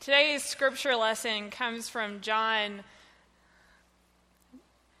Today's scripture lesson comes from John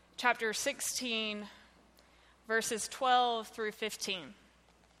chapter 16, verses 12 through 15.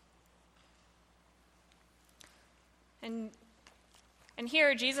 And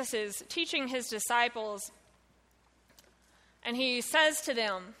here Jesus is teaching his disciples, and he says to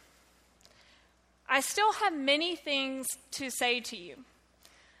them, "I still have many things to say to you,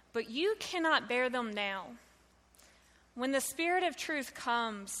 but you cannot bear them now. When the Spirit of truth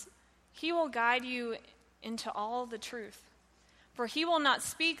comes, he will guide you into all the truth. For he will not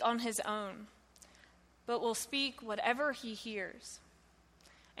speak on his own, but will speak whatever he hears.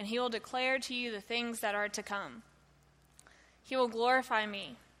 And he will declare to you the things that are to come. He will glorify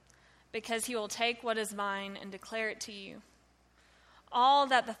me, because he will take what is mine and declare it to you. All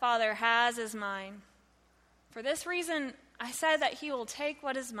that the Father has is mine. For this reason, I said that he will take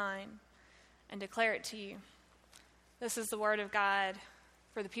what is mine and declare it to you." This is the word of God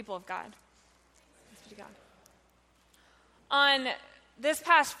for the people of God. Thanks be to God. On this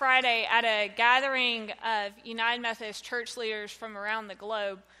past Friday, at a gathering of United Methodist church leaders from around the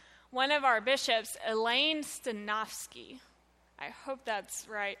globe, one of our bishops, Elaine Stanovsky, I hope that's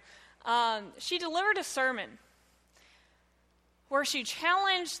right, she delivered a sermon where she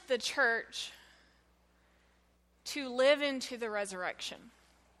challenged the church to live into the resurrection.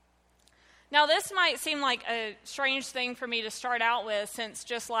 Now, this might seem like a strange thing for me to start out with, since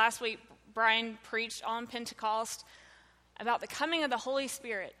just last week Brian preached on Pentecost about the coming of the Holy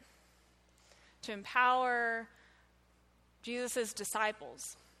Spirit to empower Jesus'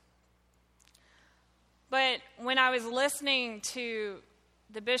 disciples. But when I was listening to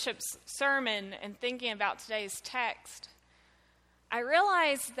the bishop's sermon and thinking about today's text, I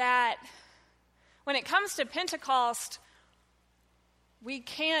realized that when it comes to Pentecost, we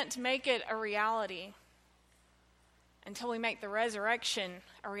can't make it a reality until we make the resurrection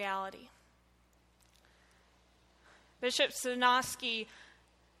a reality. Bishop Stanovsky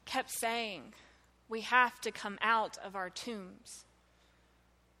kept saying, we have to come out of our tombs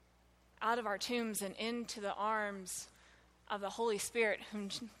and into the arms of the Holy Spirit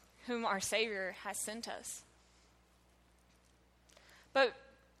whom our Savior has sent us. But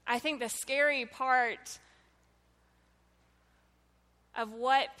I think the scary part of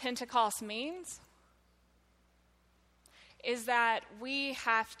what Pentecost means is that we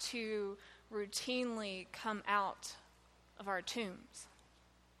have to routinely come out of our tombs.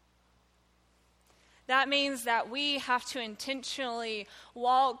 That means that we have to intentionally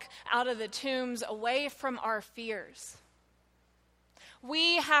walk out of the tombs away from our fears.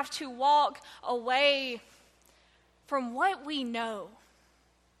 We have to walk away from what we know.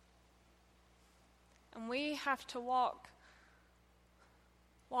 And we have to walk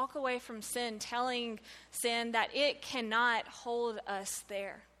away from sin, telling sin that it cannot hold us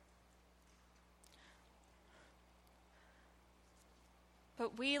there.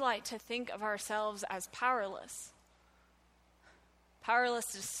 But we like to think of ourselves as powerless.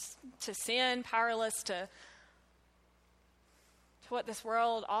 Powerless to sin, powerless to what this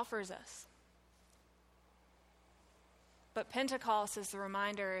world offers us. But Pentecost is the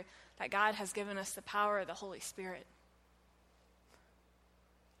reminder that God has given us the power of the Holy Spirit.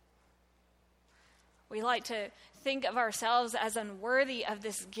 We like to think of ourselves as unworthy of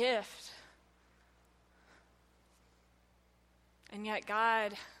this gift. And yet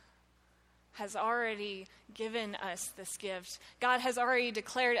God has already given us this gift. God has already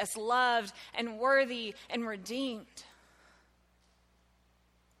declared us loved and worthy and redeemed.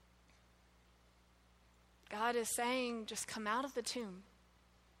 God is saying, just come out of the tomb.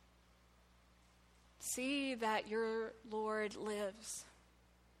 See that your Lord lives.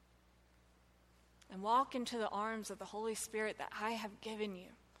 And walk into the arms of the Holy Spirit that I have given you.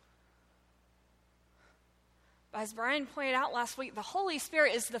 As Brian pointed out last week, the Holy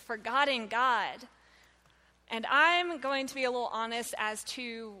Spirit is the forgotten God. And I'm going to be a little honest as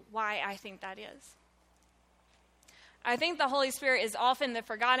to why I think that is. I think the Holy Spirit is often the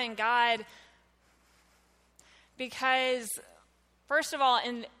forgotten God because, first of all,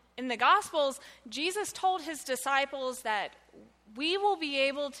 in the Gospels, Jesus told his disciples that we will be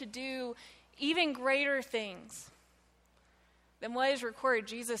able to do even greater things than what is recorded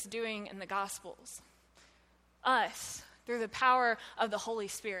Jesus doing in the Gospels. Us, through the power of the Holy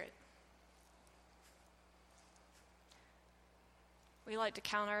Spirit. We like to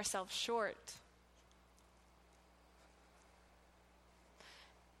count ourselves short.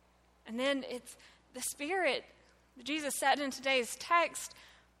 And then it's the Spirit, Jesus said in today's text,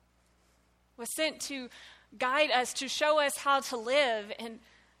 was sent to guide us, to show us how to live. And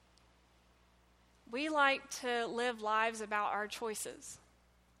we like to live lives about our choices.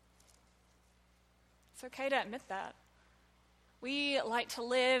 It's okay to admit that. We like to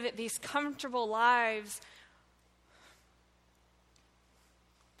live these comfortable lives,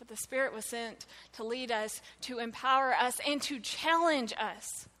 but the Spirit was sent to lead us, to empower us, and to challenge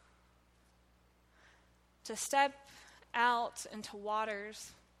us to step out into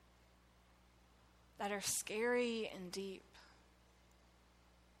waters that are scary and deep.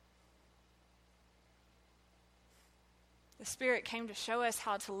 The Spirit came to show us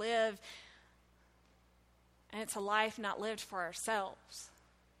how to live, and it's a life not lived for ourselves.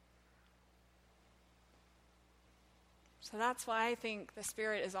 So that's why I think the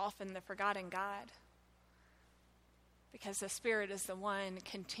Spirit is often the forgotten God. Because the Spirit is the one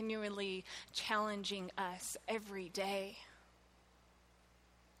continually challenging us every day.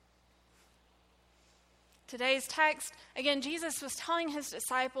 Today's text, again, Jesus was telling his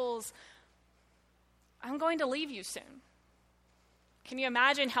disciples, I'm going to leave you soon. Can you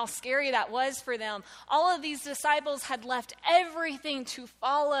imagine how scary that was for them? All of these disciples had left everything to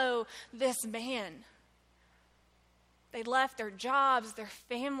follow this man. They left their jobs, their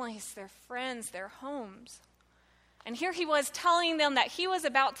families, their friends, their homes. And here he was telling them that he was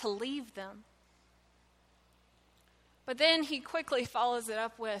about to leave them. But then he quickly follows it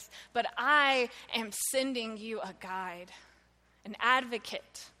up with, but I am sending you a guide, an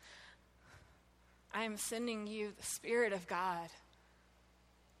advocate. I am sending you the Spirit of God.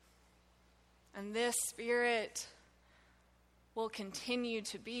 And this Spirit will continue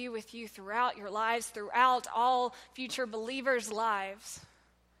to be with you throughout your lives, throughout all future believers' lives.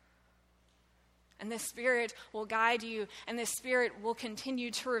 And this Spirit will guide you, and this Spirit will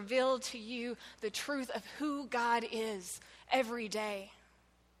continue to reveal to you the truth of who God is every day.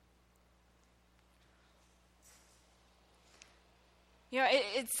 You know,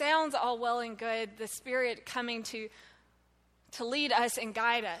 it sounds all well and good, the Spirit coming to lead us and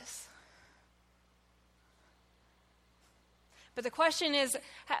guide us. But the question is,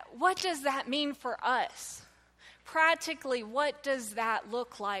 what does that mean for us? Practically, what does that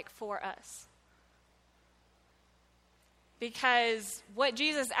look like for us? Because what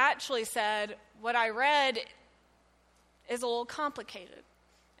Jesus actually said, what I read, is a little complicated.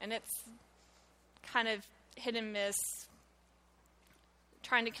 And it's kind of hit and miss,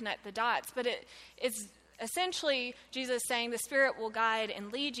 trying to connect the dots. But it's essentially Jesus saying the Spirit will guide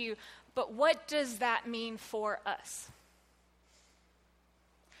and lead you. But what does that mean for us?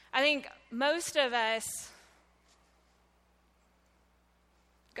 I think most of us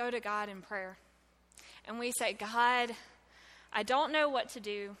go to God in prayer. And we say, God, I don't know what to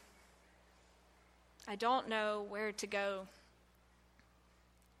do. I don't know where to go.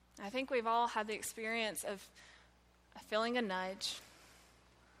 I think we've all had the experience of feeling a nudge,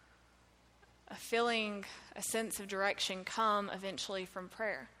 of feeling a sense of direction come eventually from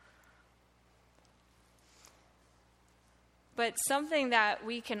prayer. But something that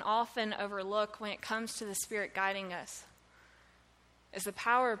we can often overlook when it comes to the Spirit guiding us is the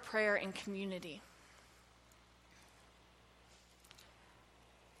power of prayer in community.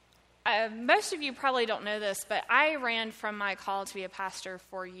 Most of you probably don't know this, but I ran from my call to be a pastor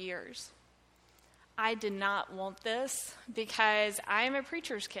for years. I did not want this because I am a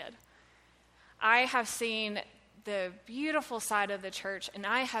preacher's kid. I have seen the beautiful side of the church, and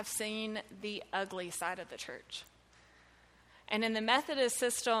I have seen the ugly side of the church. And in the Methodist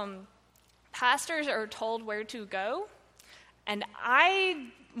system, pastors are told where to go, and I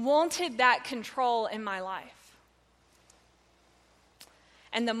wanted that control in my life.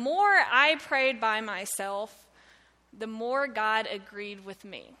 And the more I prayed by myself, the more God agreed with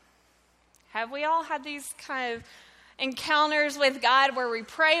me. Have we all had these kind of encounters with God where we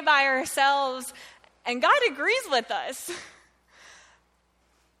pray by ourselves and God agrees with us?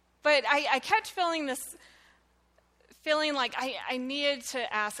 But I kept feeling like I needed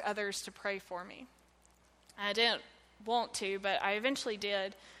to ask others to pray for me. I didn't want to, but I eventually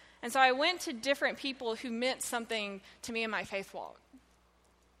did. And so I went to different people who meant something to me in my faith walk.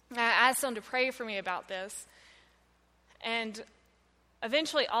 I asked them to pray for me about this. And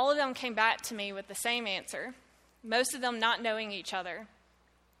eventually all of them came back to me with the same answer, most of them not knowing each other.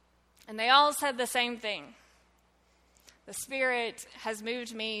 And they all said the same thing. The Spirit has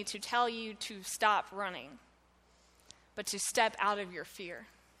moved me to tell you to stop running, but to step out of your fear.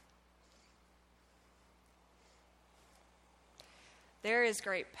 There is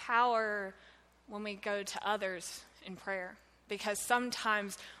great power when we go to others in prayer, because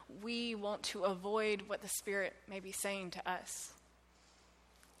sometimes we want to avoid what the Spirit may be saying to us.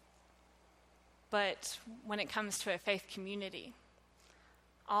 But when it comes to a faith community,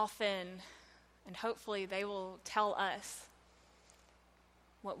 often and hopefully they will tell us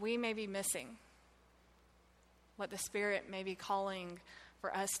what we may be missing what the Spirit may be calling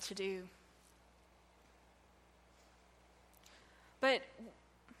for us to do. But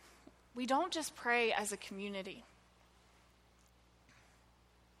we don't just pray as a community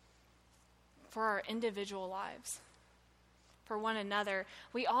for our individual lives, for one another.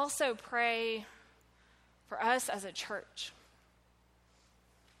 We also pray for us as a church.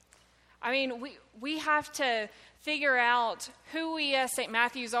 I mean, we have to figure out who we as St.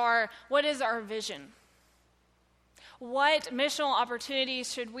 Matthew's are. What is our vision? What missional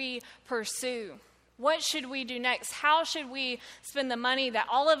opportunities should we pursue? What should we do next? How should we spend the money that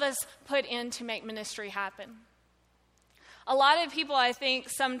all of us put in to make ministry happen? A lot of people, I think,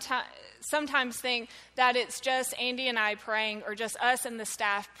 sometimes think that it's just Andy and I praying, or just us and the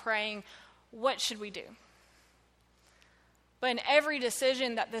staff praying, what should we do? But in every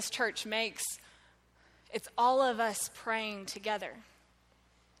decision that this church makes, it's all of us praying together.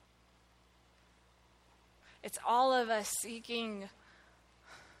 It's all of us seeking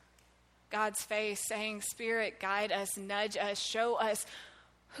God's face, saying, Spirit, guide us, nudge us, show us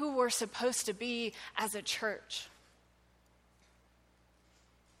who we're supposed to be as a church.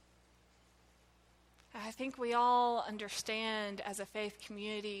 I think we all understand as a faith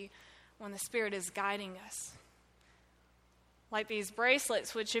community when the Spirit is guiding us. Like these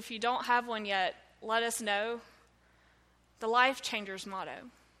bracelets, which if you don't have one yet, let us know. The Life Changers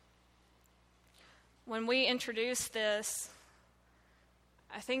motto. When we introduced this,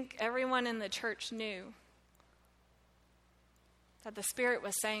 I think everyone in the church knew that the Spirit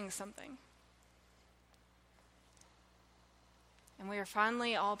was saying something. And we are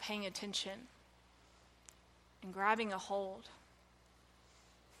finally all paying attention and grabbing a hold.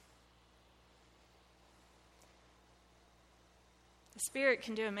 The Spirit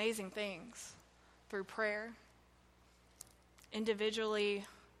can do amazing things through prayer, individually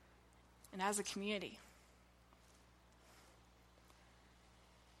and as a community.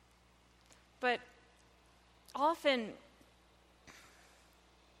 But often,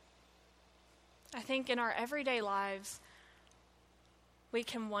 I think in our everyday lives, we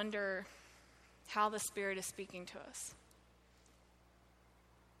can wonder how the Spirit is speaking to us.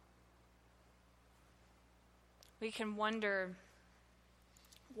 We can wonder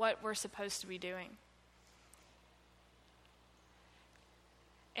what we're supposed to be doing.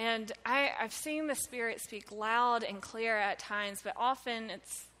 And I've seen the Spirit speak loud and clear at times, but often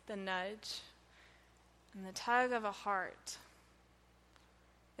it's the nudge and the tug of a heart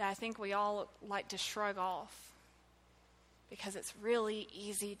that I think we all like to shrug off, because it's really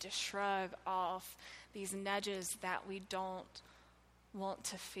easy to shrug off these nudges that we don't want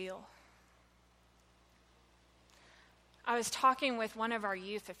to feel. I was talking with one of our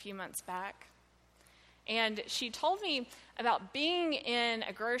youth a few months back, and she told me about being in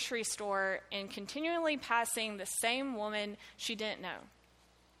a grocery store and continually passing the same woman she didn't know.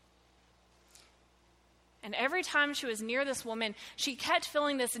 And every time she was near this woman, she kept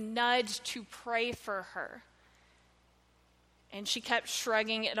feeling this nudge to pray for her. And she kept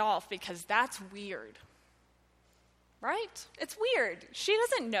shrugging it off because that's weird. Right? It's weird. She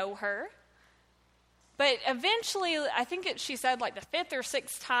doesn't know her. But eventually, I think she said like the fifth or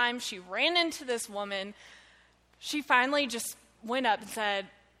sixth time she ran into this woman, she finally just went up and said,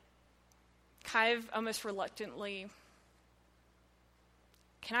 kind of almost reluctantly,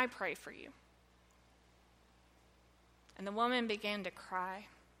 "Can I pray for you?" And the woman began to cry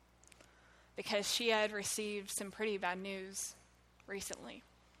because she had received some pretty bad news recently.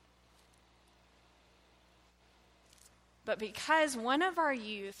 But because one of our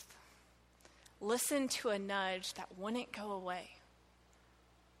youth listened to a nudge that wouldn't go away,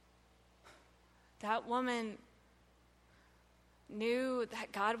 that woman knew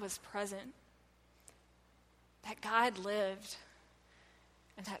that God was present, that God lived,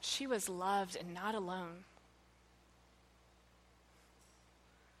 and that she was loved and not alone.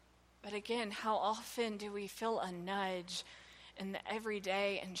 But again, how often do we feel a nudge in the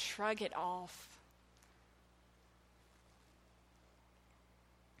everyday and shrug it off?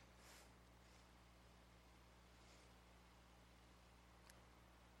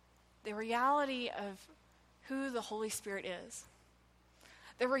 The reality of who the Holy Spirit is.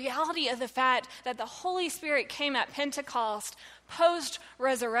 The reality of the fact that the Holy Spirit came at Pentecost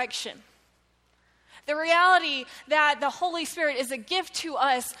post-resurrection. The reality that the Holy Spirit is a gift to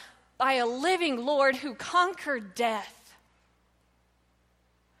us by a living Lord who conquered death.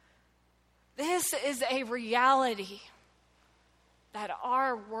 This is a reality that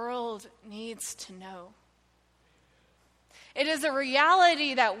our world needs to know. It is a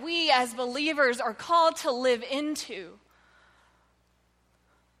reality that we as believers are called to live into.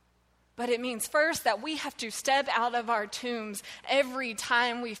 But it means first that we have to step out of our tombs every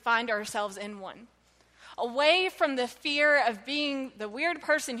time we find ourselves in one. Away from the fear of being the weird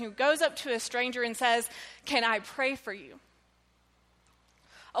person who goes up to a stranger and says, "Can I pray for you?"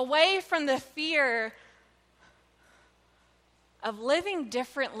 Away from the fear of living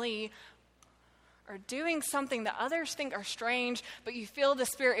differently or doing something that others think are strange, but you feel the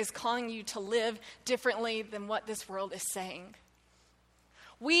Spirit is calling you to live differently than what this world is saying.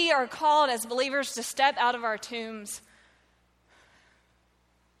 We are called as believers to step out of our tombs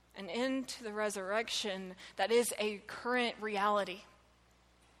and into the resurrection that is a current reality.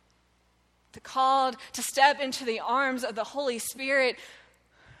 Called to step into the arms of the Holy Spirit,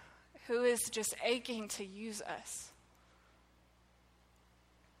 who is just aching to use us.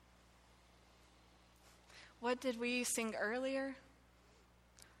 What did we sing earlier?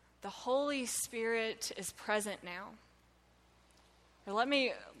 The Holy Spirit is present now. Or let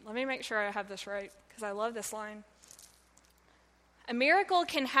me make sure I have this right, because I love this line. A miracle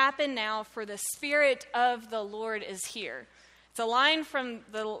can happen now, for the Spirit of the Lord is here. It's a line from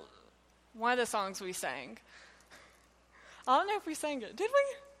one of the songs we sang. I don't know if we sang it. Did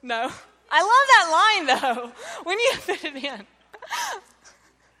we? No. I love that line, though. We need to fit it in.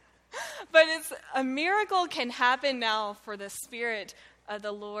 But it's a miracle can happen now, for the Spirit of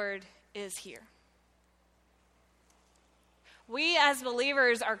the Lord is here. We as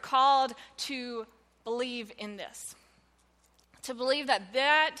believers are called to believe in this. To believe that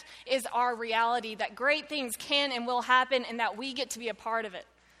that is our reality, that great things can and will happen, and that we get to be a part of it.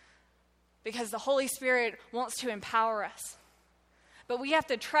 Because the Holy Spirit wants to empower us. But we have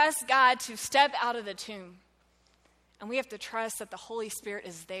to trust God to step out of the tomb. And we have to trust that the Holy Spirit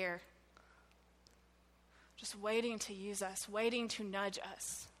is there. Just waiting to use us, waiting to nudge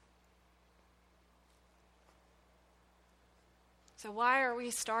us. So why are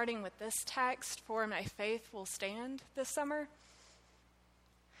we starting with this text, "For my faith will stand," this summer?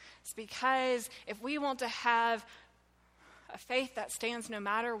 It's because if we want to have a faith that stands no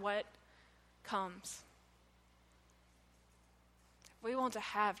matter what comes, if we want to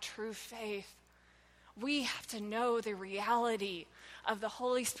have true faith, we have to know the reality of the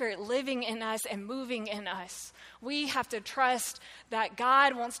Holy Spirit living in us and moving in us. We have to trust that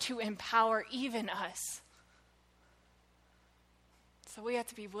God wants to empower even us. So we have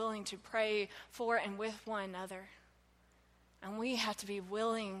to be willing to pray for and with one another. And we have to be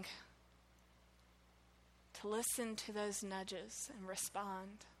willing to listen to those nudges and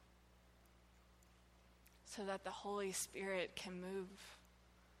respond so that the Holy Spirit can move.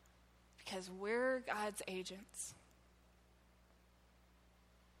 Because we're God's agents.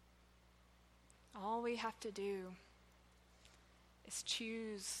 All we have to do is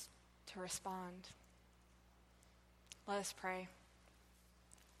choose to respond. Let us pray.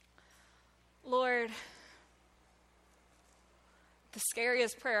 Lord, the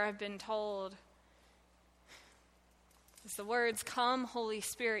scariest prayer I've been told is the words, "Come, Holy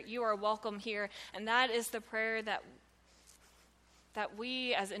Spirit, you are welcome here." And that is the prayer that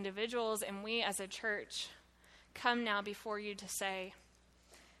we as individuals and we as a church come now before you to say,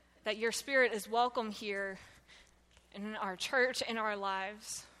 that your Spirit is welcome here in our church, in our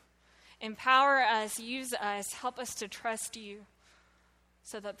lives. Empower us, use us, help us to trust you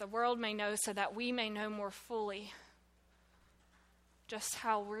so that the world may know, so that we may know more fully just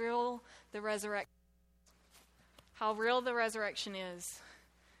how real the resurrection is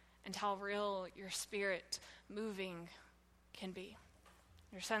and how real your Spirit moving can be.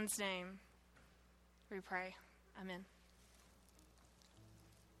 In your Son's name, we pray. Amen.